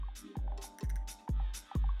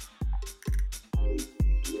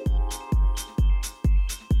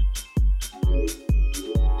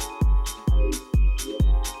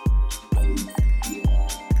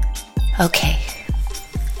Okay,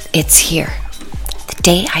 it's here. The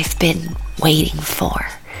day I've been waiting for.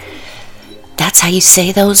 That's how you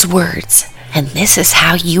say those words, and this is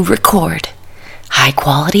how you record high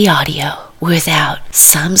quality audio without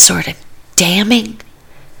some sort of damning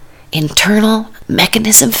internal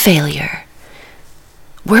mechanism failure.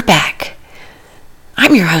 We're back.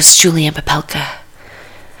 I'm your host, Julianne Popelka.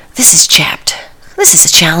 This is Chapped. This is a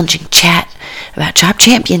challenging chat about Chop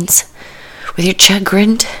Champions with your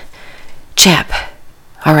chagrined Chap.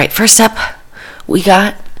 Alright, first up, we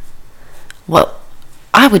got what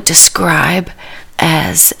I would describe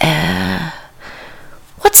as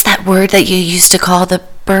what's that word that you used to call the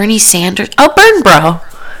Bernie Sanders? Oh, Burn Bro.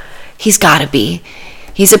 He's gotta be.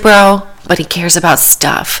 He's a bro, but he cares about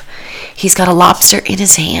stuff. He's got a lobster in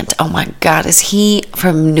his hand. Oh my God, is he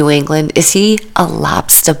from New England? Is he a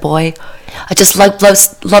lobster boy? I just like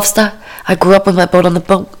lobster. I grew up with my boat on the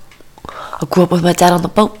boat. I grew up with my dad on the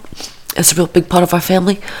boat. It's a real big part of our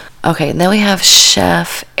family. Okay, and then we have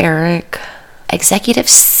Chef Eric, executive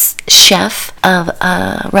chef of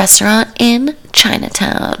a restaurant in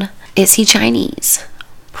Chinatown. Is he Chinese?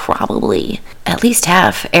 Probably. At least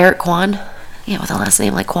half. Eric Kwan. Yeah, with a last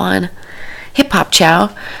name like Kwan. Hip Hop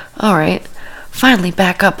Chow. Alright. Finally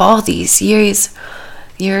back up all these years.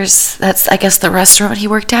 That's, I guess, the restaurant he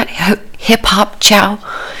worked at. Hip Hop Chow.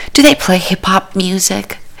 Do they play hip hop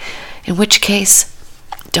music? In which case,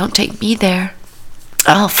 don't take me there.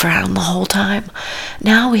 I'll frown the whole time.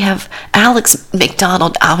 Now we have Alex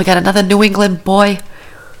McDonald. Oh, we got another New England boy.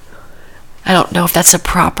 I don't know if that's a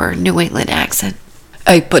proper New England accent.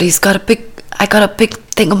 Hey, but I got a big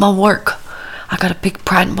thing in my work. I got a big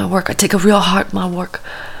pride in my work. I take a real heart in my work.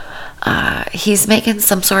 He's making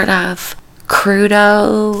some sort of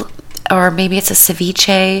crudo, or maybe it's a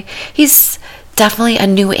ceviche. He's definitely a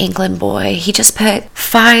New England boy. He just put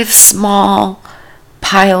 5 small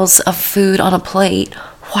piles of food on a plate.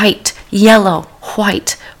 White, yellow,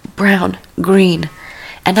 white, brown, green.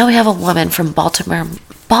 And now we have a woman from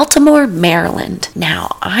Baltimore, Maryland.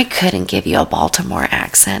 Now, I couldn't give you a Baltimore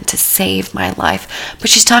accent to save my life, but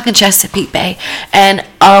she's talking Chesapeake Bay, and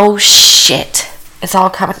oh shit, it's all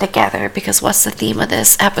coming together, because what's the theme of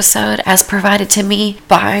this episode, as provided to me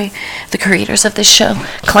by the creators of this show?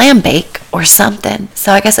 Clam bake or something.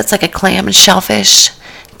 So I guess it's like a clam and shellfish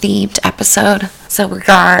themed episode. So we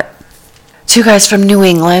got 2 guys from New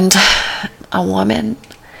England, a woman,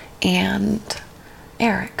 and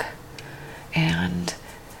Eric. And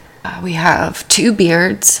we have 2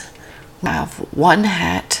 beards, we have 1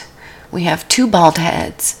 hat, we have 2 bald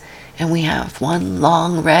heads, and we have 1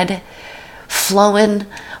 long red flowing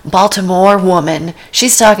Baltimore woman.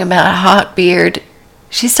 She's talking about a hot beard.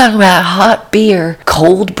 She's talking about hot beer,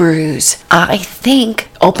 cold brews. I think,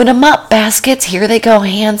 open them up, baskets. Here they go,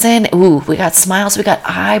 hands in. Ooh, we got smiles. We got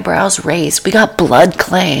eyebrows raised. We got blood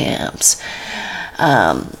clams.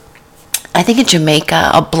 I think in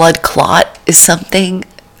Jamaica, a blood clot is something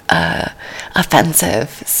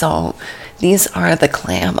offensive. So these are the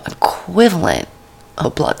clam equivalent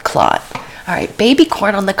of blood clot. All right, baby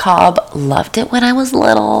corn on the cob. Loved it when I was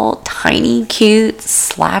little. Tiny, cute,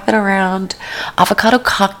 slap it around. Avocado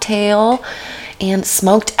cocktail and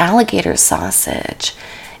smoked alligator sausage.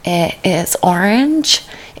 It is orange.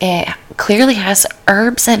 It clearly has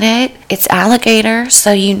herbs in it. It's alligator,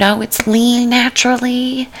 so you know it's lean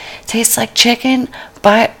naturally. Tastes like chicken,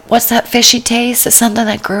 but what's that fishy taste? It's something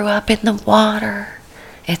that grew up in the water.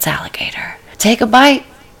 It's alligator. Take a bite.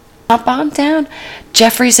 Hop on down.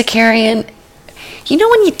 Jeffrey Zakarian. You know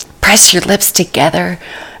when you press your lips together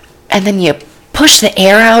and then you push the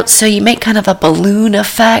air out, so you make kind of a balloon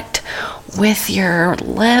effect with your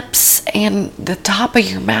lips and the top of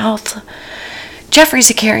your mouth? Jeffrey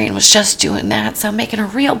Zakarian was just doing that, so making a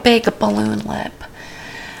real big balloon lip,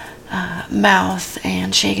 mouth,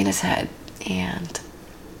 and shaking his head. And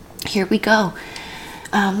here we go.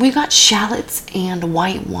 We've got shallots and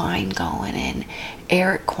white wine going in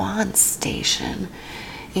Eric Kwan's station,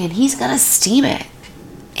 and he's gonna steam it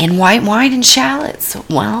in white wine and shallots.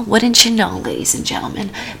 Well, wouldn't you know, ladies and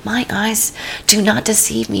gentlemen, my eyes do not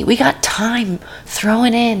deceive me. We got thyme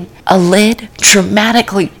throwing in a lid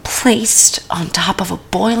dramatically placed on top of a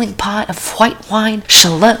boiling pot of white wine,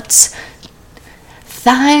 shallots,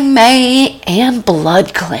 thyme, and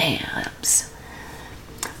blood clams.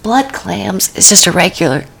 Blood clams is just a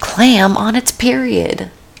regular clam on its period.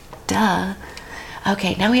 Duh.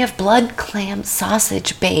 Okay, now we have blood clam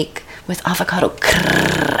sausage bake with avocado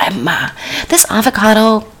crema. This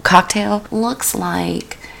avocado cocktail looks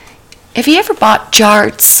like, if you ever bought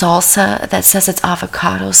jarred salsa that says it's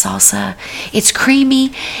avocado salsa, it's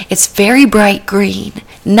creamy, it's very bright green.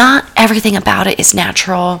 Not everything about it is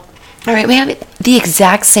natural. All right, we have the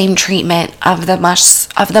exact same treatment of the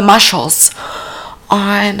mussels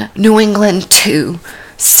on New England 2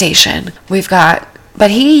 station. We've got, but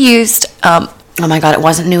he used, oh my God, it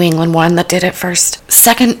wasn't New England 1 that did it first.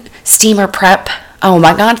 Second steamer prep. Oh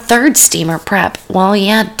my God, third steamer prep. Well,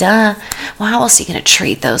 yeah, duh. Well, how else are you going to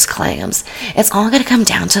treat those clams? It's all going to come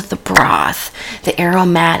down to the broth, the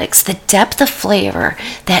aromatics, the depth of flavor,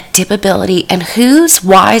 that dipability, and whose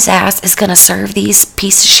wise ass is going to serve these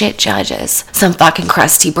piece of shit judges? Some fucking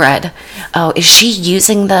crusty bread. Oh, is she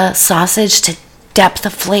using the sausage to depth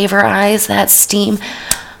of flavorize that steam?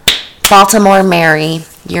 Baltimore Mary,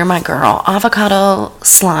 you're my girl. Avocado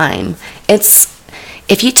slime.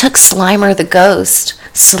 If you took Slimer the ghost,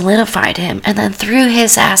 solidified him, and then threw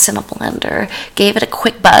his ass in a blender, gave it a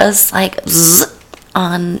quick buzz, like zzz,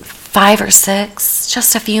 on 5 or 6,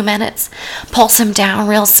 just a few minutes, pulse him down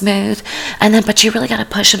real smooth, and then, but you really got to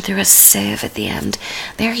push him through a sieve at the end.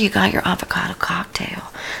 There you got your avocado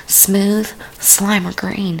cocktail. Smooth, Slimer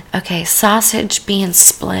green. Okay, sausage being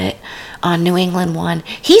split on New England 1.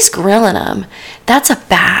 He's grilling them. That's a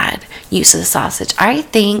bad use of the sausage. I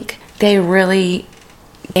think they really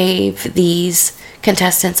gave these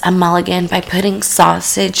contestants a mulligan by putting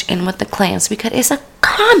sausage in with the clams, because it's a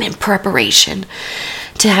common preparation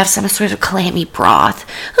to have some sort of clammy broth.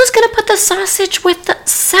 Who's going to put the sausage with the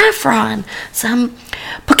saffron, some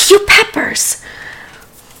cute peppers,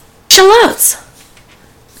 shallots,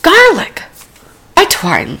 garlic, white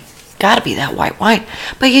wine? Gotta be that white wine.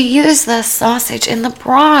 But you use the sausage in the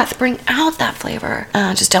broth, bring out that flavor.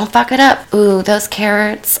 Just don't fuck it up. Ooh, those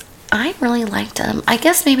carrots, I really liked them. I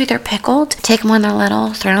guess maybe they're pickled. Take them when they're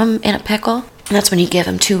little, throw them in a pickle. And that's when you give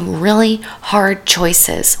him 2 really hard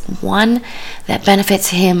choices. One that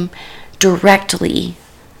benefits him directly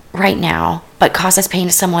right now, but causes pain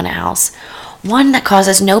to someone else. One that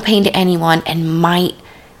causes no pain to anyone and might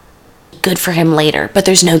be good for him later, but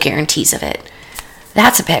there's no guarantees of it.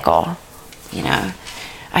 That's a pickle. You know,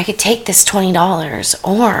 I could take this $20,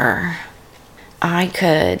 or I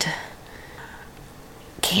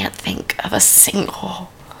can't think of a single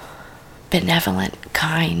benevolent,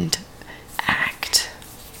 kind act.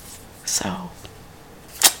 So,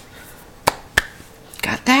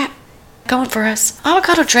 got that going for us.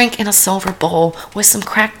 Avocado drink in a silver bowl with some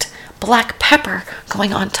cracked black pepper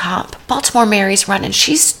going on top. Baltimore Mary's running.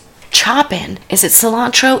 She's chopping. Is it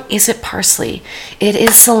cilantro? Is it parsley? It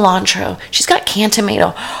is cilantro. She's got canned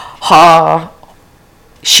tomato.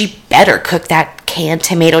 She better cook that canned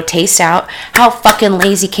tomato taste out. How fucking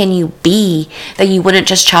lazy can you be that you wouldn't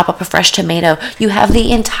just chop up a fresh tomato? You have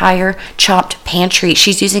the entire chopped pantry.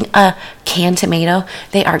 She's using a canned tomato.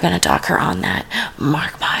 They are going to dock her on that.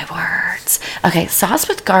 Mark my words. Okay, sauce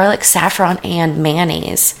with garlic, saffron, and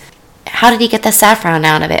mayonnaise. How did he get the saffron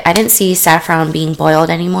out of it? I didn't see saffron being boiled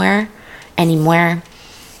anymore.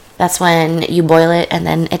 That's when you boil it and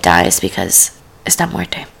then it dies because está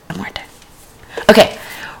muerte. Okay,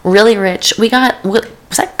 really rich. We got, was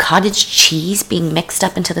that cottage cheese being mixed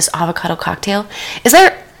up into this avocado cocktail? Is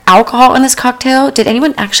there alcohol in this cocktail? Did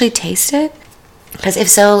anyone actually taste it? Because if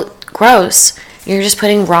so, gross. You're just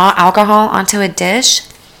putting raw alcohol onto a dish?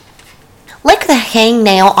 Lick the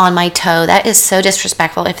hangnail on my toe. That is so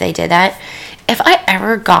disrespectful if they did that. If I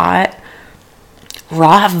ever got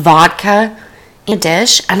raw vodka in a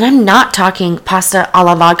dish, and I'm not talking pasta a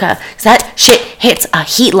la vodka, because that shit hits a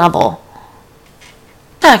heat level.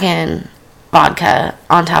 Talking vodka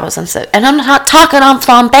on top of some soap. And I'm not talking on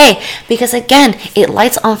flambe, because again, it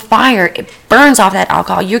lights on fire. It burns off that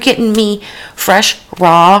alcohol. You're getting me fresh,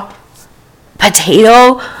 raw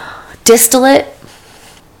potato distillate.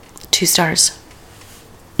 2 stars.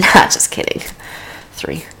 Nah, just kidding.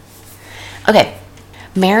 3. Okay.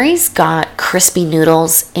 Mary's got crispy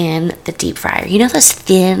noodles in the deep fryer. You know those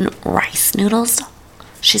thin rice noodles?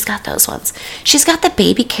 She's got those ones. She's got the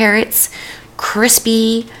baby carrots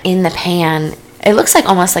crispy in the pan. It looks like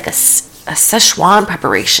almost like a Szechuan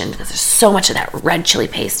preparation because there's so much of that red chili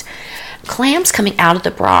paste. Clams coming out of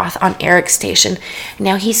the broth on Eric's station.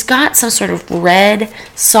 Now he's got some sort of red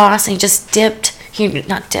sauce and he just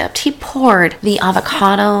he poured the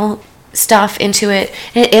avocado stuff into it.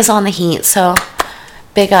 And it is on the heat, so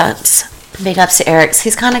big ups to Eric's.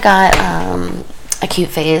 He's kind of got a cute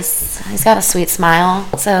face. He's got a sweet smile,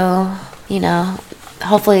 so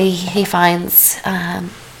hopefully he finds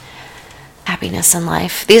happiness in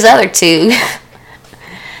life. These other 2,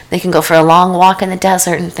 they can go for a long walk in the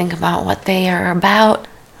desert and think about what they are about.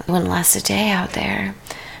 It wouldn't last a day out there,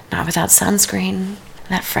 not without sunscreen,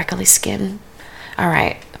 that freckly skin. All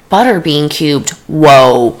right, butter being cubed.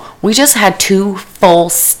 Whoa, we just had 2 full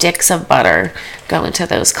sticks of butter go into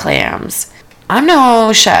those clams. I'm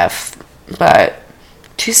no chef, but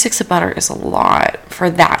 2 sticks of butter is a lot for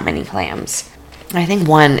that many clams. I think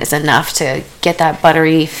 1 is enough to get that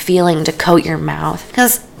buttery feeling to coat your mouth.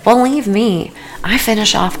 Because believe me, I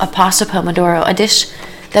finish off a pasta pomodoro, a dish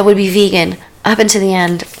that would be vegan, up until the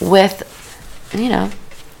end with,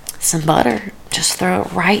 some butter. Just throw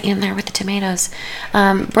it right in there with the tomatoes.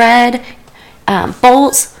 Bread,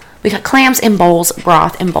 bowls. We got clams in bowls,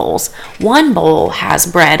 broth in bowls. 1 bowl has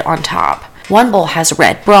bread on top. 1 bowl has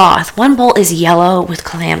red broth. 1 bowl is yellow with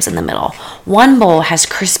clams in the middle. 1 bowl has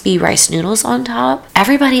crispy rice noodles on top.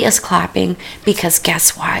 Everybody is clapping because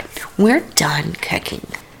guess what? We're done cooking.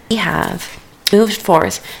 We have moved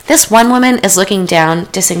forth. This one woman is looking down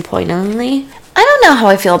disappointingly. I don't know how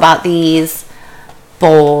I feel about these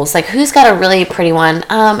bowls. Like, who's got a really pretty one?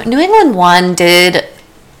 New England 1 did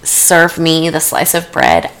serve me the slice of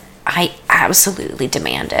bread I absolutely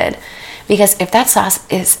demanded. Because if that sauce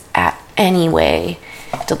is at any way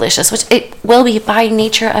delicious, which it will be by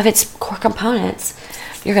nature of its core components,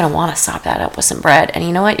 you're going to want to sop that up with some bread. And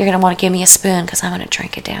you know what? You're going to want to give me a spoon because I'm going to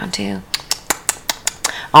drink it down too.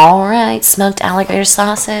 All right, smoked alligator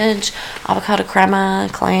sausage, avocado crema,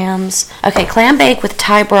 clams. Okay, clam bake with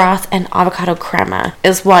Thai broth and avocado crema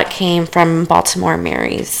is what came from Baltimore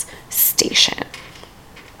Mary's station.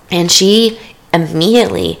 And she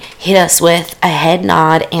immediately hit us with a head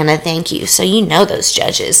nod and a thank you. So you know those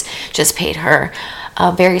judges just paid her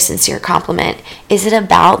a very sincere compliment. Is it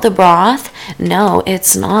about the broth? No,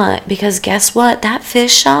 it's not. Because guess what? That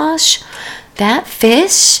fish sauce, that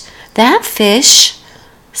fish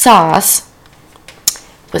sauce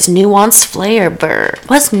was nuanced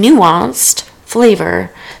flavor,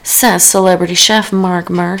 says celebrity chef Mark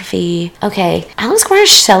Murphy. Okay, Alice Squire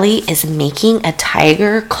Shelley is making a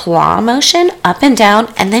tiger claw motion up and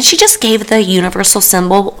down, and then she just gave the universal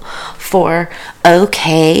symbol for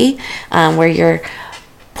okay, where your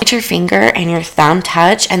point your finger and your thumb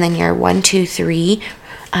touch, and then your 1, 2, 3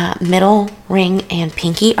 middle ring and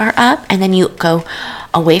pinky are up, and then you go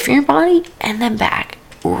away from your body and then back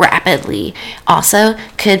rapidly. Also,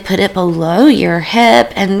 could put it below your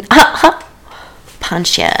hip and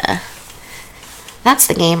punch ya. That's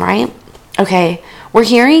the game, right? Okay, we're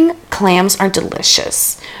hearing clams are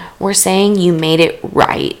delicious. We're saying you made it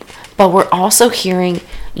right. But we're also hearing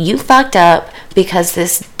you fucked up because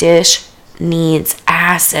this dish needs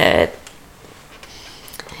acid.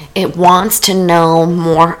 It wants to know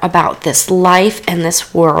more about this life and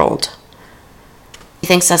this world. He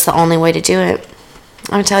thinks that's the only way to do it.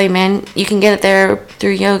 I'll tell you, man, you can get it there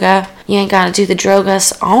through yoga. You ain't got to do the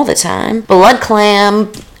drogas all the time. Blood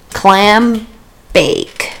clam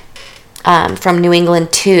bake from New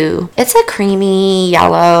England 2. It's a creamy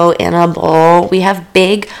yellow in a bowl. We have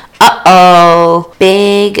big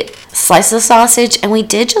slice of sausage, and we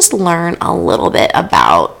did just learn a little bit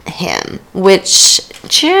about him, which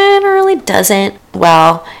generally doesn't,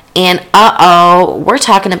 well, and we're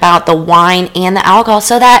talking about the wine and the alcohol,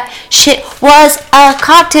 so that shit was a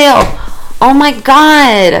cocktail. Oh my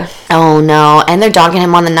god. Oh no, and they're dogging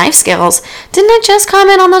him on the knife scales. Didn't I just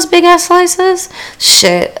comment on those big ass slices?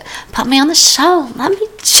 Shit, put me on the show. Let me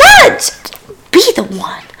judge. Be the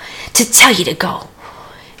one to tell you to go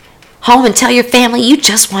home and tell your family you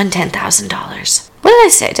just won $10,000. What did I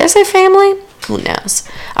say? Did I say family? Who knows?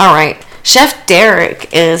 All right, Chef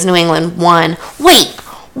Derek is New England 1. Wait,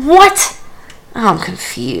 what? Oh, I'm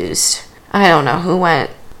confused. I don't know who went.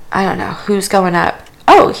 I don't know who's going up.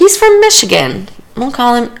 Oh, he's from Michigan. We'll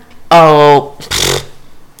call him. Oh,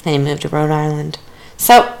 and he moved to Rhode Island.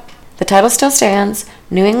 So the title still stands.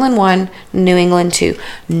 New England 1, New England 2.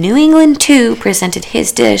 New England 2 presented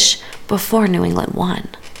his dish before New England 1.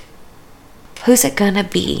 Who's it gonna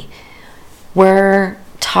be? We're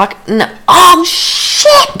talking. No. Oh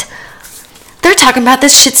shit! They're talking about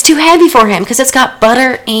this shit's too heavy for him because it's got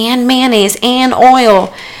butter and mayonnaise and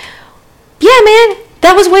oil. Yeah, man,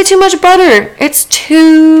 that was way too much butter. It's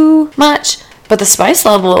too much. But the spice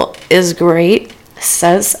level is great,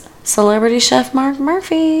 says celebrity chef Mark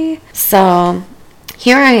Murphy. So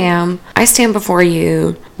here I am. I stand before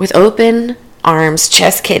you with open arms,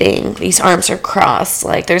 just kidding. These arms are crossed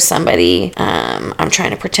like there's somebody I'm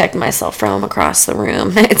trying to protect myself from across the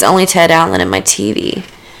room. It's only Ted Allen and my TV.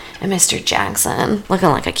 And Mr. Jackson, looking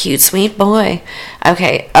like a cute, sweet boy.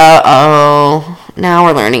 Okay, now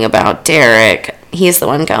we're learning about Derek. He's the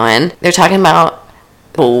one going. They're talking about,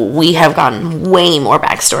 well, we have gotten way more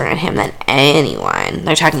backstory on him than anyone.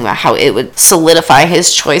 They're talking about how it would solidify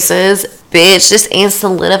his choices. Bitch, this ain't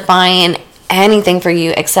solidifying anything for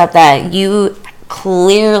you except that you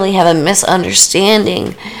clearly have a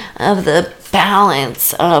misunderstanding of the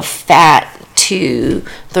balance of fat to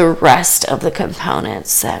the rest of the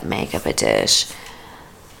components that make up a dish.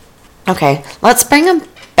 Okay, let's bring them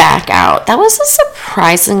back out. That was a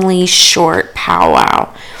surprisingly short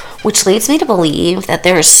powwow, which leads me to believe that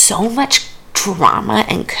there is so much drama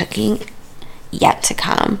and cooking yet to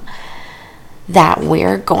come that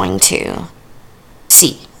we're going to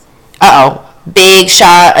see. Big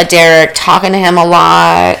shot of Derek, talking to him a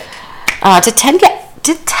lot. Did Ted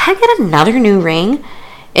get another new ring?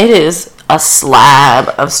 It is a slab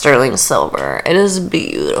of sterling silver. It is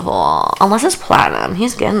beautiful. Unless it's platinum,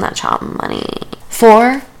 he's getting that chop money.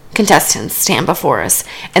 4 contestants stand before us,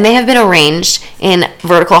 and they have been arranged in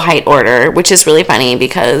vertical height order, which is really funny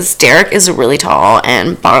because Derek is really tall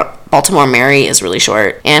and Baltimore Mary is really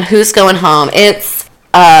short. And who's going home? It's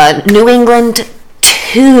New England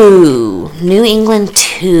 2. New England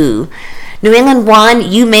 2. New England 1,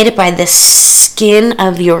 you made it by the skin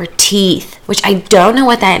of your teeth, which I don't know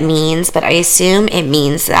what that means, but I assume it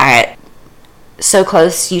means that so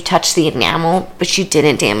close you touched the enamel, but you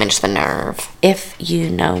didn't damage the nerve, if you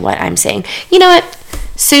know what I'm saying. You know what?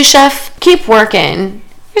 Sous chef, keep working.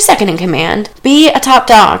 You're second in command. Be a top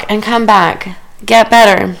dog and come back. Get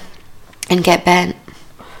better and get bent.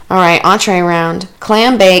 All right, entree round.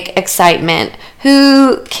 Clam bake excitement.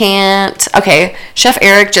 Who can't? Okay, Chef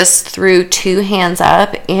Eric just threw 2 hands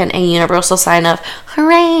up in a universal sign of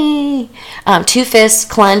hooray. 2 fists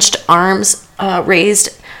clenched, arms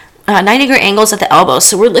raised, 90-degree angles at the elbows.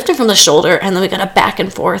 So we're lifting from the shoulder, and then we got a back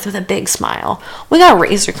and forth with a big smile. We got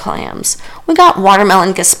razor clams. We got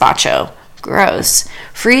watermelon gazpacho. Gross.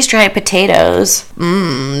 Freeze-dried potatoes.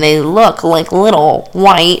 They look like little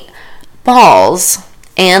white balls.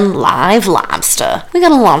 And live lobster. We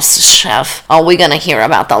got a lobster chef. Oh, we're going to hear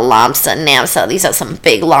about the lobster now. So these are some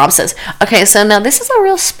big lobsters. Okay, so now this is a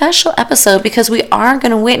real special episode because we are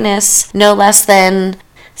going to witness no less than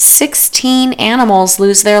 16 animals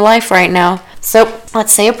lose their life right now. So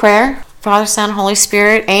let's say a prayer. Father, Son, Holy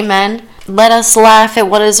Spirit, amen. Let us laugh at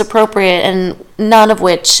what is appropriate, and none of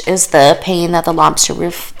which is the pain that the lobster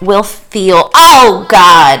will feel. Oh,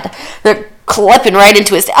 God. They're clipping right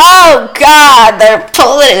into his... Oh, God. They're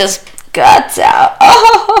pulling his guts out.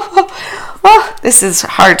 Oh, this is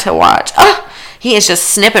hard to watch. Oh, he is just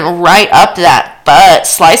snipping right up that butt.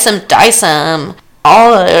 Slice him, dice him.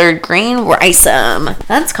 All green rice him.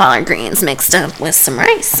 That's collard greens mixed up with some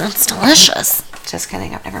rice. That's delicious. Just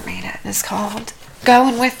kidding. I've never made it. It's called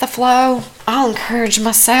going with the flow. I'll encourage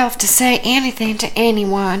myself to say anything to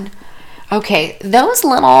anyone. Okay, those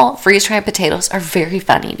little freeze-dried potatoes are very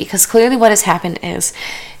funny because clearly what has happened is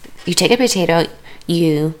you take a potato,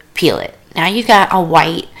 you peel it. Now you got a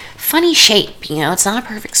white, funny shape. You know, it's not a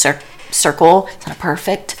perfect circle. It's not a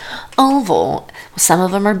perfect oval. Some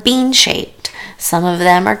of them are bean-shaped. Some of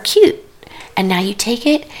them are cute. And now you take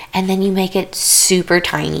it and then you make it super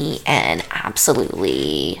tiny and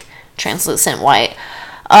absolutely translucent white.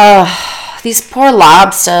 These poor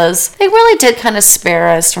lobsters, they really did kind of spare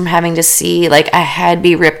us from having to see like a head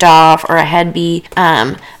be ripped off or a head be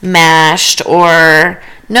mashed, or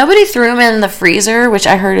nobody threw them in the freezer, which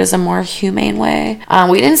I heard is a more humane way.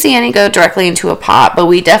 We didn't see any go directly into a pot, but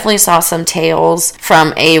we definitely saw some tails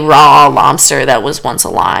from a raw lobster that was once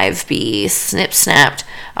alive be snip-snapped.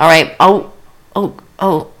 All right. Oh.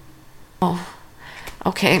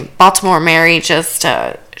 Okay, Baltimore Mary just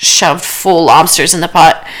shoved full lobsters in the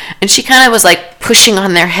pot, and she kind of was like pushing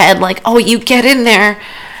on their head like, oh, you get in there.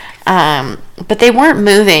 But they weren't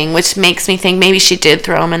moving, which makes me think maybe she did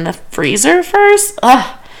throw them in the freezer first.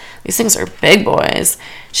 Ugh, these things are big boys.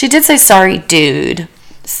 She did say, sorry, dude.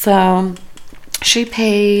 So she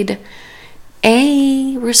paid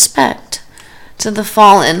a respect to the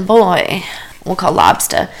fallen boy. We'll call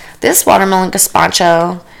lobster. This watermelon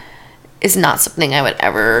gazpacho is not something I would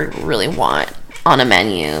ever really want on a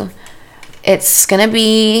menu. It's gonna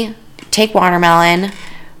be, take watermelon,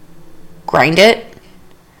 grind it,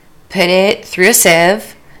 put it through a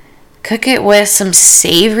sieve, cook it with some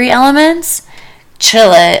savory elements,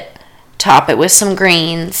 chill it, top it with some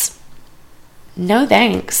greens. No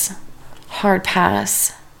thanks. Hard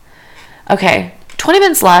pass. Okay, 20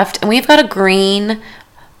 minutes left, and we've got a green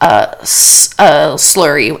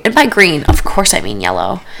slurry, and by green, of course I mean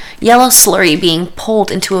yellow slurry being poured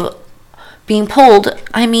into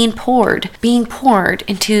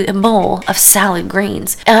a bowl of salad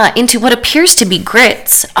greens, into what appears to be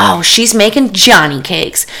grits. Oh, she's making Johnny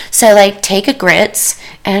cakes. So like take a grits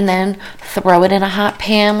and then throw it in a hot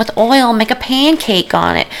pan with oil, make a pancake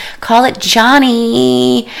on it, call it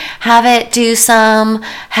Johnny, have it do some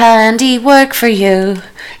handiwork for you.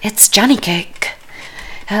 It's Johnny cake.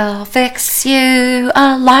 I'll fix you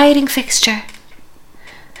a lighting fixture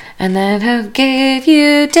And then who gave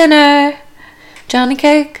you dinner? Johnny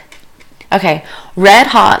Cake? Okay, red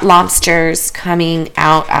hot lobsters coming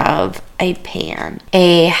out of a pan.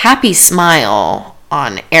 A happy smile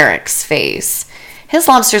on Eric's face. His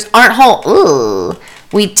lobsters aren't whole. Ooh.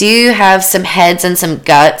 We do have some heads and some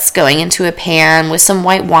guts going into a pan with some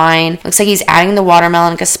white wine. Looks like he's adding the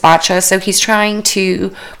watermelon gazpacho. So he's trying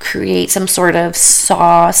to create some sort of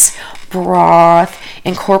sauce, broth,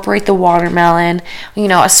 incorporate the watermelon. You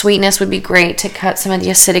know, a sweetness would be great to cut some of the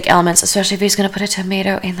acidic elements, especially if he's going to put a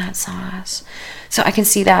tomato in that sauce. So I can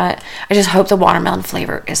see that. I just hope the watermelon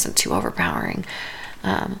flavor isn't too overpowering.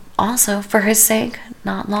 Also, for his sake,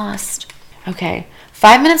 not lost. Okay,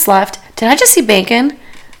 5 minutes left. Did I just see bacon?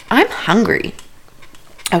 I'm hungry.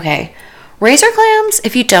 Okay, razor clams,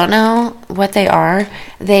 if you don't know what they are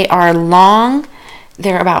long.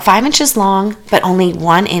 They're about 5 inches long, but only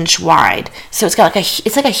 1 inch wide. So it's got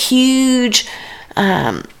like a huge,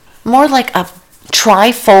 more like a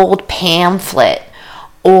trifold pamphlet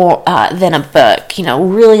or than a book. You know,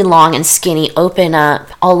 really long and skinny, open up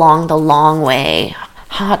along the long way,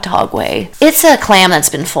 hot dog way. It's a clam that's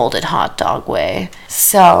been folded hot dog way.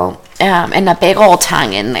 So, and a big old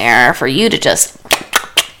tongue in there for you to just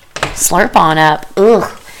slurp on up.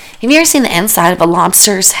 Ugh. Have you ever seen the inside of a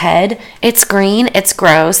lobster's head? It's green, it's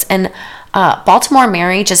gross, and Baltimore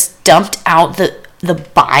Mary just dumped out the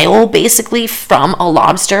bile, basically, from a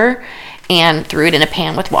lobster and threw it in a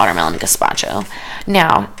pan with watermelon gazpacho.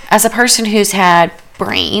 Now, as a person who's had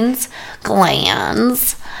brains,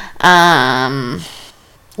 glands,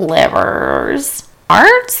 livers,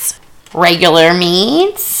 hearts, regular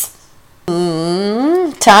meats,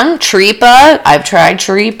 tongue, tripa. I've tried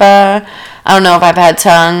tripa. I don't know if I've had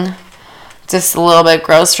tongue. Just a little bit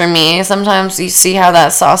gross for me. Sometimes you see how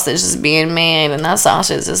that sausage is being made, and that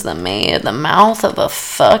sausage is the mouth of a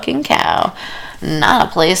fucking cow. Not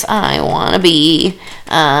a place I want to be.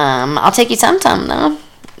 I'll take you sometime, though.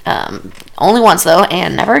 Only once, though,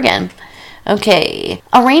 and never again. Okay.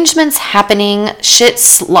 Arrangements happening.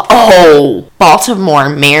 Baltimore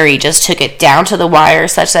Mary just took it down to the wire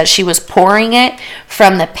such that she was pouring it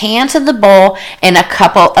from the pan to the bowl, and a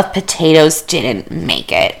couple of potatoes didn't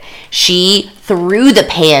make it. She threw the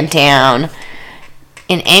pan down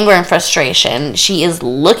in anger and frustration. She is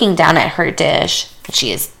looking down at her dish.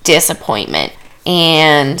 She is disappointment.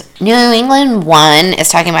 And New England 1 is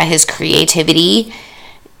talking about his creativity.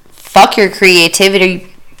 Fuck your creativity,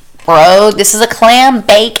 bro. This is a clam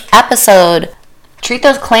bake episode. Treat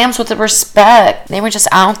those clams with respect. They were just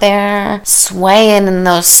out there swaying in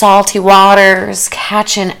those salty waters,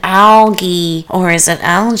 catching algae, or is it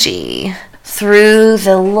algae, through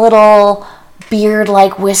the little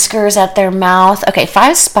beard-like whiskers at their mouth. Okay,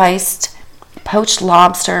 5 spiced poached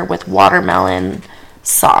lobster with watermelon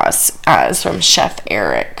sauce is from Chef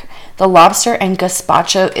Eric. The lobster and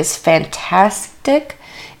gazpacho is fantastic,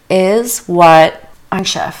 is what our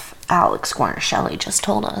chef Alex Guarnaschelli just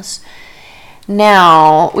told us.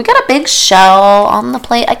 Now, we got a big shell on the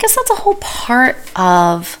plate. I guess that's a whole part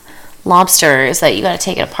of lobsters that you got to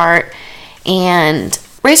take it apart. And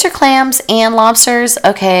razor clams and lobsters.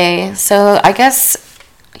 Okay, so I guess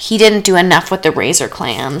he didn't do enough with the razor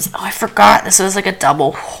clams. Oh, I forgot. This was like a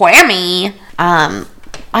double whammy. I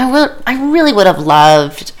really would have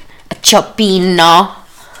loved a chopino.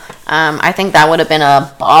 I think that would have been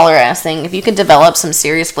a baller ass thing. If you could develop some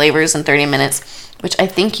serious flavors in 30 minutes, which I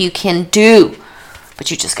think you can do,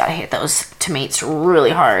 but you just gotta hit those tomatoes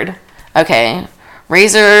really hard. Okay,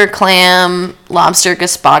 razor, clam, lobster,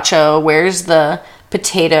 gazpacho. Where's the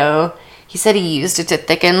potato? He said he used it to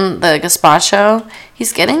thicken the gazpacho.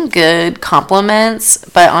 He's getting good compliments,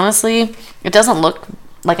 but honestly, it doesn't look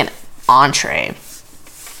like an entree.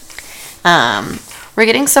 We're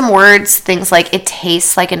getting some words, things like it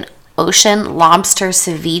tastes like an ocean lobster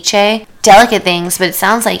ceviche. Delicate things, but it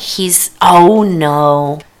sounds like he's, oh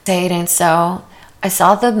no. Say it ain't so. I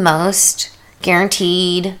saw the most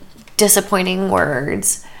guaranteed disappointing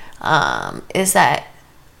words is that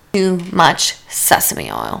too much sesame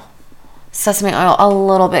oil. Sesame oil a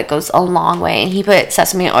little bit goes a long way, and he put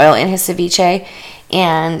sesame oil in his ceviche,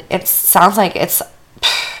 and it sounds like it's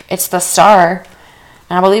the star,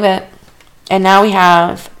 and I believe it. And now we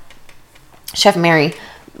have Chef Mary.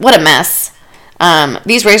 What a mess.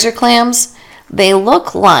 These razor clams, they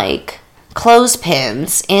look like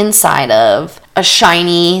clothespins inside of a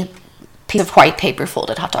shiny piece of white paper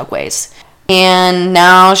folded hot dog ways. And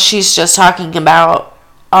now she's just talking about,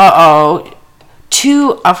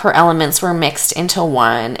 two of her elements were mixed into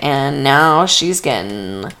one, and now she's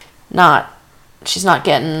not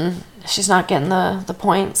getting the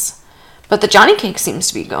points. But the Johnny cake seems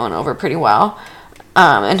to be going over pretty well.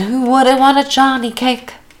 And who wouldn't want a Johnny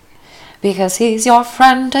cake? Because he's your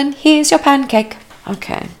friend and he's your pancake.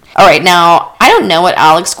 Okay. All right, now, I don't know what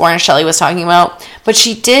Alex Guarnaschelli was talking about, but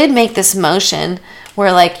she did make this motion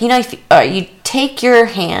where, like, if you take your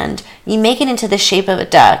hand, you make it into the shape of a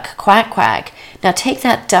duck, quack, quack. Now take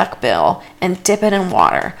that duck bill and dip it in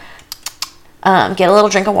water. Get a little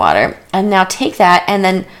drink of water, and now take that and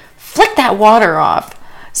then flick that water off.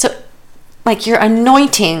 So, like, you're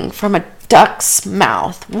anointing from a duck's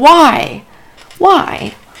mouth. Why?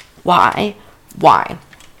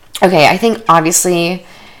 Okay, I think, obviously,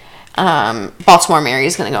 Baltimore Mary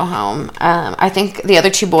is going to go home. I think the other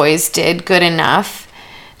two boys did good enough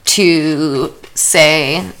to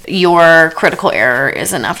say your critical error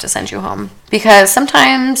is enough to send you home. Because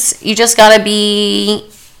sometimes you just got to be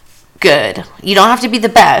good. You don't have to be the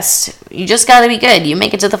best. You just got to be good. You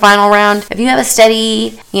make it to the final round. If you have a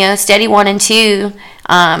steady 1 and 2,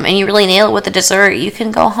 and you really nail it with the dessert, you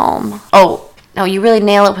can go home. Oh, no, you really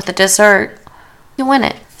nail it with the dessert, you win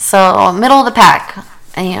it. So, middle of the pack,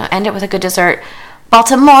 and end it with a good dessert.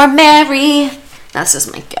 Baltimore Mary. That's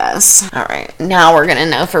just my guess. All right, now we're gonna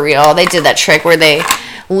know for real. They did that trick where they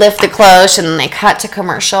lift the cloche and then they cut to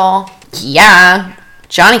commercial. Yeah,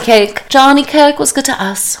 Johnny Cake. Johnny Cake was good to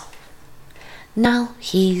us. Now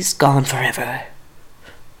he's gone forever.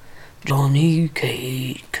 Johnny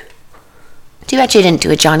Cake. Too bad you didn't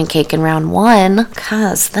do a Johnny Cake in round 1,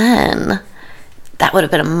 cause then that would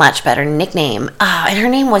have been a much better nickname. And her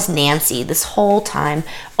name was Nancy this whole time.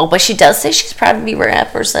 Oh, but she does say she's proud to be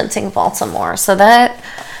representing Baltimore. So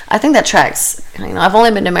I think that tracks. I've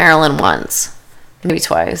only been to Maryland once. Maybe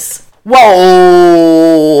twice.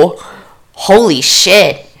 Whoa! Holy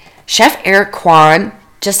shit. Chef Eric Kwan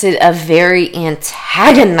just did a very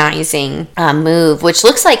antagonizing move, which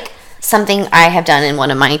looks like something I have done in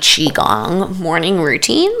one of my Qigong morning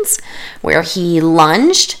routines, where he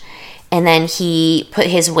lunged and then he put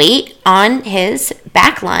his weight on his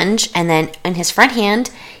back lunge, and then in his front hand,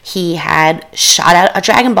 he had shot out a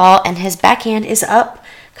Dragon Ball, and his backhand is up,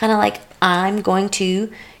 kind of like, I'm going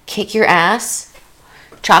to kick your ass.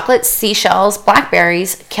 Chocolate, seashells,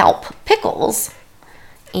 blackberries, kelp, pickles,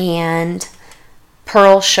 and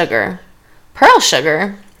pearl sugar. Pearl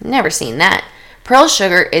sugar? Never seen that. Pearl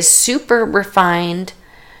sugar is super refined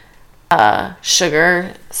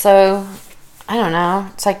sugar, so I don't know.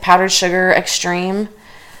 It's like powdered sugar extreme.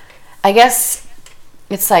 I guess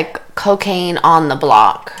it's like cocaine on the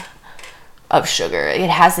block of sugar. It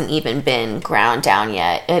hasn't even been ground down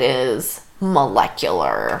yet. It is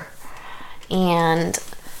molecular. And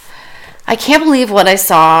I can't believe what I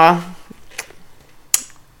saw.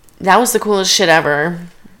 That was the coolest shit ever.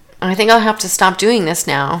 I think I'll have to stop doing this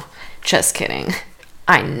now. Just kidding.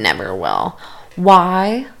 I never will.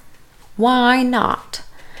 Why? Why not?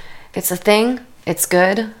 It's a thing. It's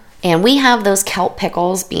good. And we have those kelp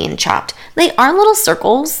pickles being chopped. They are little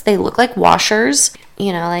circles. They look like washers.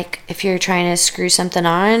 Like if you're trying to screw something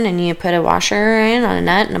on and you put a washer in on a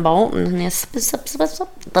nut and a bolt and a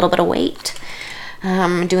little bit of weight.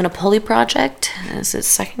 Doing a pulley project. This is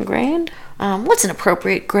 2nd grade. What's an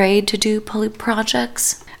appropriate grade to do pulley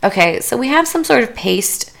projects? Okay, so we have some sort of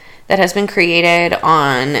paste that has been created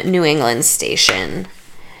on New England Station.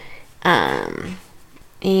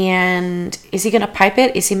 And is he going to pipe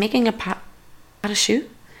it? Is he making a pot out of shoe?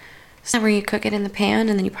 Is that where you cook it in the pan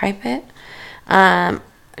and then you pipe it?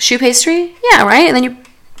 Shoe pastry? Yeah, right? And then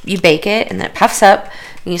you bake it and then it puffs up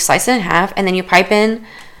and you slice it in half and then you pipe in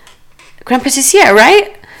crème pâtissière,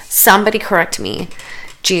 right? Somebody correct me.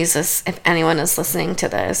 Jesus, if anyone is listening to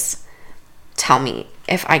this, tell me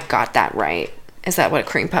if I got that right. Is that what a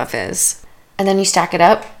cream puff is? And then you stack it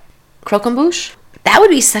up. Croquembouche? That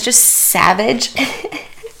would be such a savage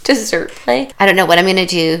dessert play. I don't know what I'm going to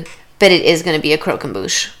do, but it is going to be a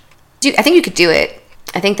croquembouche. I think you could do it.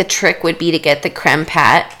 I think the trick would be to get the creme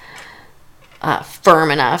pat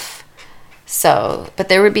firm enough. So, but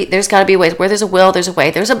there's got to be ways. Where there's a will, there's a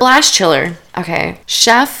way. There's a blast chiller. Okay.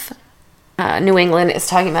 Chef New England is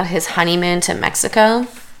talking about his honeymoon to Mexico.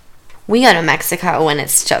 We go to Mexico when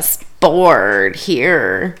it's just bored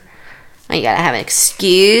here. You gotta have an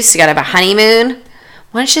excuse. You gotta have a honeymoon.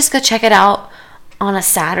 Why don't you just go check it out on a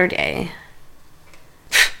Saturday?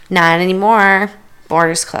 Not anymore.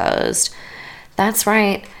 Borders closed. That's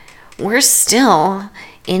right. We're still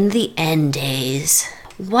in the end days.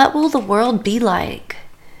 What will the world be like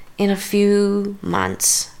in a few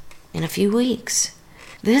months, in a few weeks?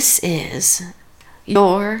 This is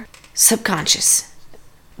your subconscious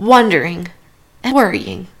wondering and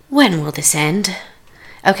worrying. When will this end?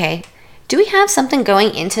 Okay. Do we have something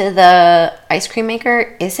going into the ice cream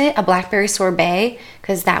maker? Is it a blackberry sorbet?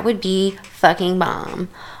 Because that would be fucking bomb.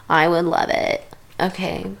 I would love it.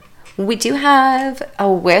 Okay. We do have a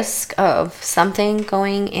whisk of something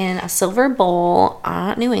going in a silver bowl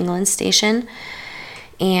at New England Station.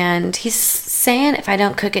 And he's saying if I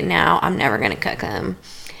don't cook it now, I'm never going to cook them.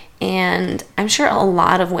 And I'm sure a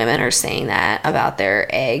lot of women are saying that about their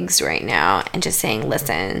eggs right now and just saying,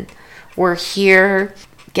 listen, we're here.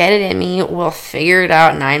 Get it in me. We'll figure it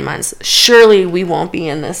out in 9 months. Surely we won't be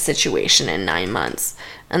in this situation in 9 months.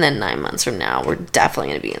 And then 9 months from now, we're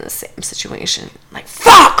definitely going to be in the same situation. Like,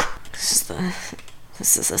 fuck! This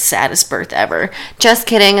is the saddest birth ever. Just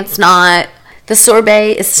kidding. It's not. The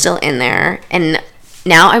sorbet is still in there. And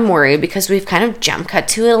now I'm worried because we've kind of jump cut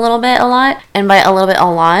to it a lot. And by a little bit, a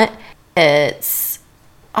lot, it's...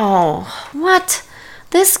 Oh, what?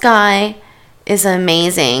 This guy is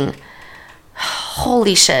amazing.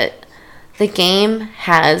 Holy shit. The game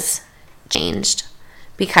has changed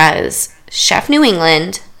because Chef New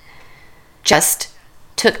England just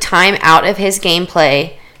took time out of his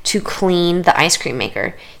gameplay to clean the ice cream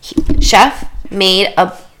maker. Chef made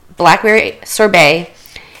a blackberry sorbet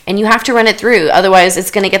and you have to run it through, otherwise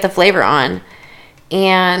it's going to get the flavor on.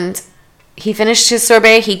 And he finished his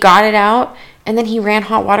sorbet, he got it out, and then he ran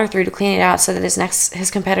hot water through to clean it out so that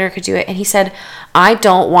his competitor could do it. And he said, I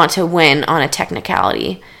don't want to win on a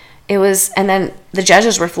technicality. And then the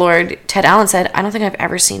judges were floored. Ted Allen said, I don't think I've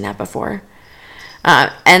ever seen that before.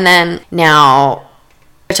 And then now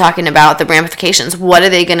we're talking about the ramifications. What are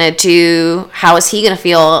they going to do? How is he going to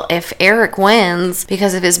feel if Eric wins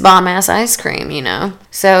because of his bomb-ass ice cream,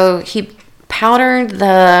 So he powdered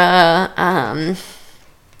the...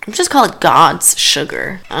 we'll just call it God's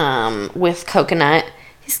sugar with coconut.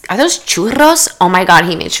 Are those churros? Oh my god,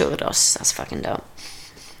 he made churros. That's fucking dope.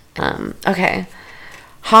 Okay.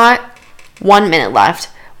 Hot. 1 minute left.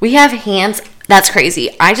 We have hands. That's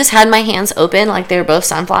crazy. I just had my hands open like they were both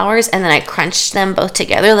sunflowers, and then I crunched them both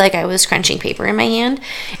together like I was crunching paper in my hand,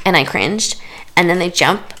 and I cringed. And then they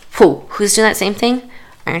jump. Who's doing that same thing?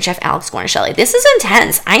 Iron Chef Alex Guarnaschelli. This is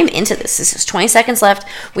intense. I'm into this. This is 20 seconds left.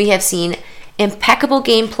 We have seen impeccable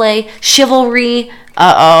gameplay, chivalry.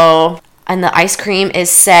 And the ice cream is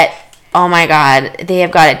set. Oh my god, they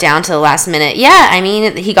have got it down to the last minute. Yeah, I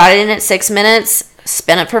mean, he got it in at 6 minutes,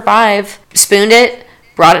 spun it for 5, spooned it,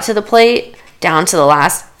 brought it to the plate, down to the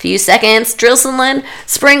last few seconds, drizzling,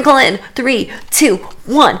 sprinkling. 3, 2,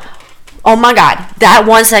 1. Oh my god, that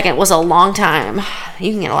 1 second was a long time.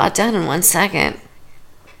 You can get a lot done in 1 second.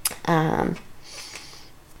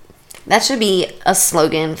 That should be a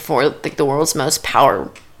slogan for like the world's most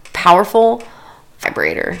powerful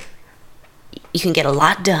vibrator. You can get a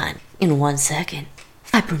lot done in 1 second.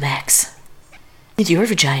 Vibramax. With your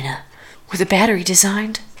vagina. With a battery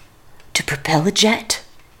designed to propel a jet.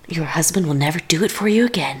 Your husband will never do it for you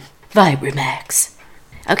again. Vibramax.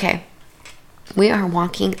 Okay. We are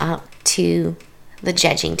walking up to the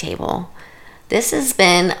judging table. This has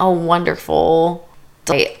been a wonderful...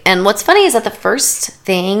 And what's funny is that the first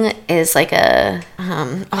thing is like a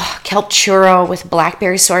kelp churro with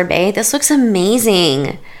blackberry sorbet. This looks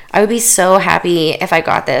amazing. I would be so happy if I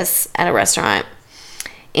got this at a restaurant.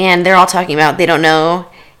 And they're all talking about they don't know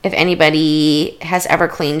if anybody has ever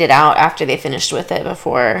cleaned it out after they finished with it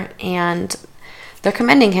before. And they're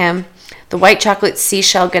commending him. The white chocolate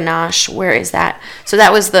seashell ganache, where is that? So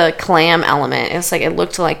that was the clam element. It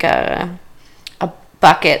looked like a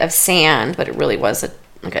bucket of sand, but it really was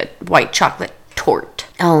like a white chocolate tort.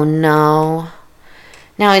 Oh no.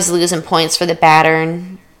 Now he's losing points for the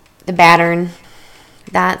battern.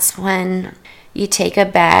 That's when you take a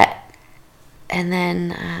bat and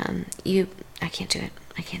then I can't do it.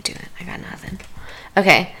 I got nothing.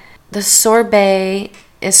 Okay. The sorbet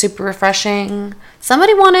is super refreshing.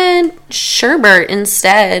 Somebody wanted sherbet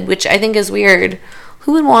instead, which I think is weird.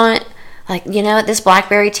 Who would want... this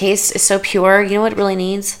blackberry taste is so pure. You know what it really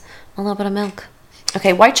needs? A little bit of milk.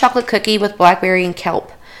 Okay, white chocolate cookie with blackberry and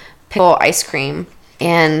kelp pickle ice cream.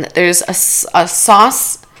 And there's a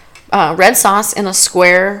sauce, red sauce in a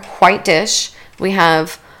square white dish. We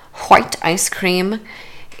have white ice cream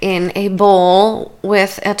in a bowl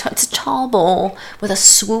it's a tall bowl with a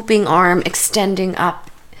swooping arm extending up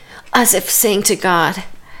as if saying to God,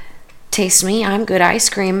 taste me, I'm good ice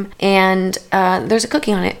cream. And there's a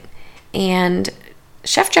cookie on it. And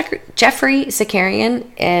Chef Jeffrey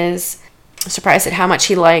Zakarian is surprised at how much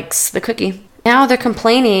he likes the cookie. Now they're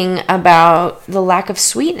complaining about the lack of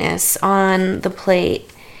sweetness on the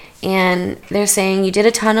plate. And they're saying you did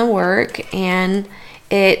a ton of work and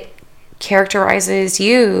it characterizes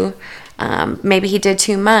you. Maybe he did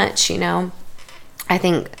too much, I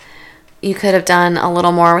think you could have done a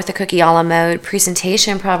little more with the cookie a la mode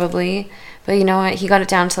presentation probably. But you know what? He got it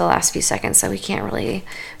down to the last few seconds, so we can't really...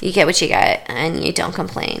 You get what you get, and you don't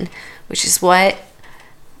complain, which is what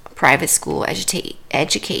private school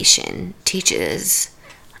education teaches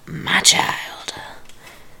my child.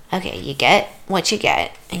 Okay, you get what you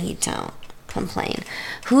get, and you don't complain.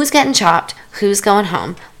 Who's getting chopped? Who's going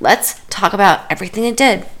home? Let's talk about everything it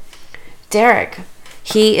did. Derek,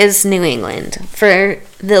 he is New England. For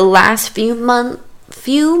the last few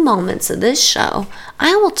moments of this show,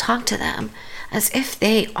 I will talk to them as if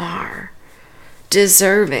they are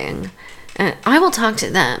deserving. And I will talk to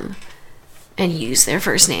them and use their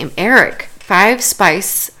first name. Eric, 5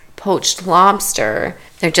 spice poached lobster.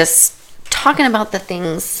 They're just talking about the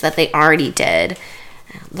things that they already did.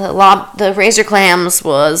 The razor clams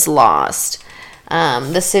was lost.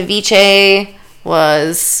 The ceviche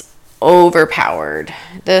was overpowered.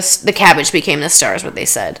 The cabbage became the star is what they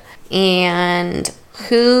said. And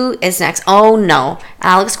who is next? Oh no.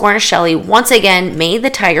 Alex Guarnaschelli once again made the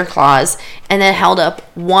tiger claws and then held up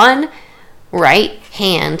one right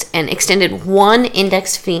hand and extended one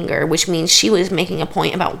index finger, which means she was making a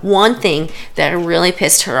point about one thing that really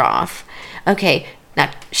pissed her off. Okay, now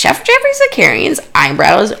Chef Jeffrey Zakarian's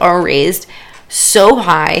eyebrows are raised so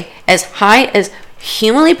high as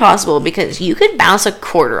humanly possible, because you could bounce a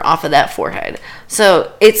quarter off of that forehead.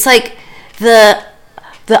 So it's like the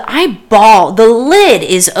eyeball, the lid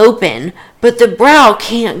is open, but the brow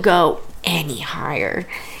can't go any higher.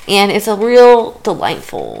 And it's a real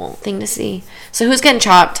delightful thing to see. So who's getting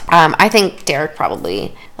chopped? I think Derek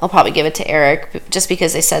probably. I'll probably give it to Eric just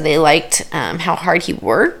because they said they liked how hard he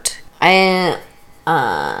worked. And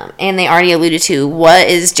they already alluded to what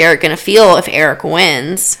is Derek going to feel if Eric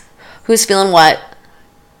wins. Who's feeling what?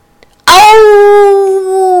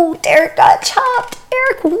 Oh, Derek got chopped.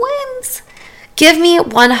 Eric wins. Give me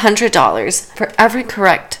 $100 for every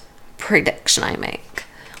correct prediction I make,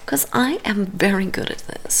 because I am very good at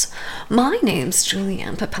this. My name's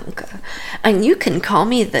Julianne Papanka, and you can call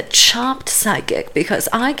me the Chopped Psychic because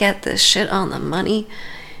I get this shit on the money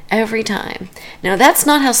every time. Now, that's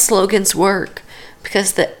not how slogans work,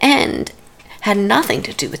 because the end had nothing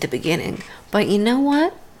to do with the beginning. But you know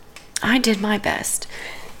what? I did my best.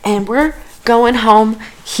 And we're going home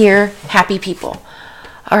here, happy people.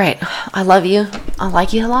 All right, I love you. I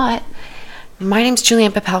like you a lot. My name's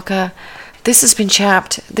Julianne Papelka. This has been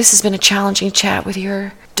Chapped. This has been a challenging chat with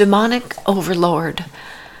your demonic overlord.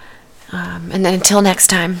 And then until next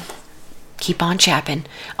time, keep on chapping.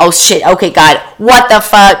 Oh, shit. Okay, God. What the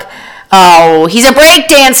fuck? Oh, he's a break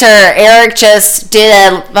dancer. Eric just did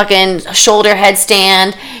a fucking shoulder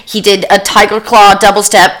headstand. He did a tiger claw double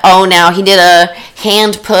step. Oh, now he did a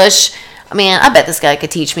hand push. Man, I bet this guy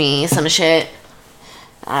could teach me some shit.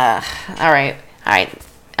 All right.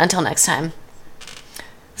 Until next time.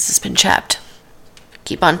 This has been Chapped.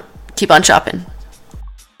 Keep on chopping.